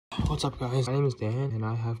What's up, guys? My name is Dan, and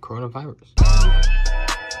I have coronavirus.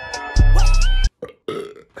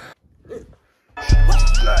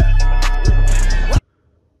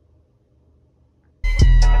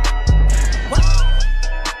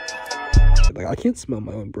 Like, I can't smell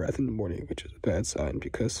my own breath in the morning, which is a bad sign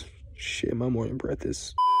because shit, my morning breath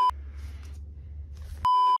is...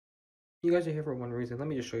 You guys are here for one reason. Let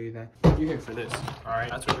me just show you that. You're here for this, alright?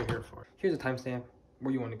 That's what we're here for. Here's a timestamp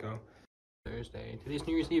where you want to go. Thursday. Today's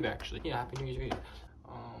New Year's Eve, actually. Yeah, happy New Year's Eve.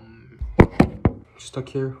 Stuck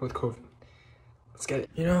here with COVID. Let's get it.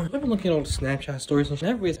 You know, I've been looking at all the Snapchat stories and shit.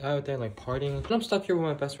 Everybody's out there like partying. And I'm stuck here with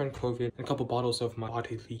my best friend COVID and a couple bottles of my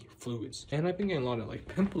bodily fluids. And I've been getting a lot of like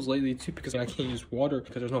pimples lately too because I can't use water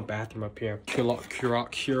because there's no bathroom up here.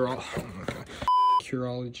 Curology.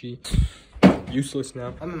 Useless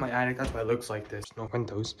now. I'm in my attic, that's why it looks like this. No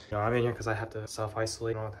windows. You know, I'm in here because I have to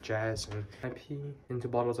self-isolate and all that jazz, and I pee into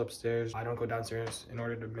bottles upstairs. I don't go downstairs in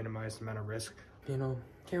order to minimize the amount of risk. You know,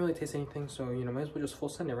 can't really taste anything, so you know, might as well just full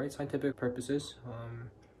send it, right? Scientific purposes. I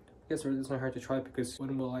guess it doesn't hurt to try because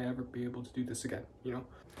when will I ever be able to do this again? You know,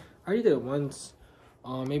 I already did it once.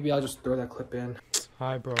 Maybe I'll just throw that clip in.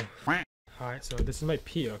 Hi, bro. Alright, so this is my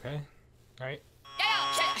pee, okay? Alright.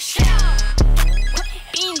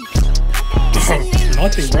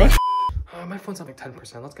 Nothing, bro. My phone's at like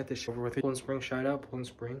 10%. Let's get this shit over with. Poland Spring, shout out, Poland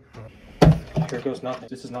Spring. Here goes nothing.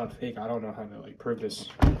 This is not fake. I don't know how to like prove this,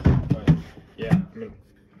 but yeah, I mean,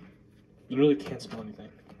 you really can't smell anything.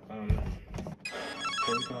 Here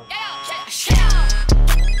we go.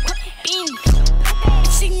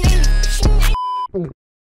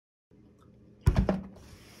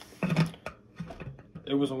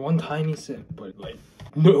 It was one tiny sip, but like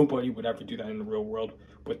nobody would ever do that in the real world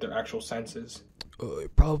with their actual senses. You're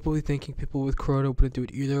probably thinking people with corona wouldn't do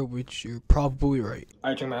it either, which you're probably right.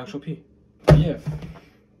 I drink my actual pee. Yeah.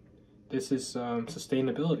 This is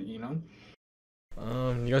sustainability, you know?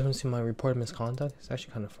 You guys want to see my report of misconduct? It's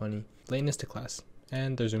actually kind of funny. Lateness to class.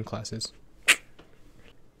 And there's Zoom classes.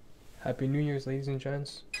 Happy New Year's, ladies and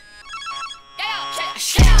gents.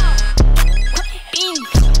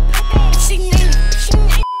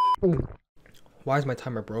 Why is my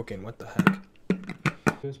timer broken? What the heck?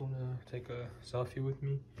 You guys want to take a selfie with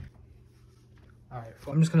me? Alright,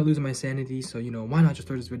 I'm just gonna lose my sanity, so you know, why not just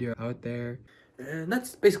throw this video out there? And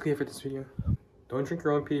that's basically it for this video. Don't drink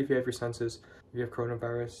your own pee if you have your senses. If you have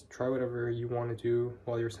coronavirus, try whatever you want to do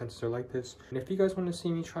while your senses are like this. And if you guys want to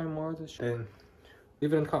see me try more of this, then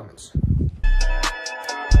leave it in the comments.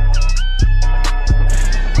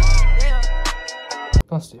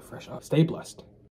 Don't stay fresh. Stay blessed.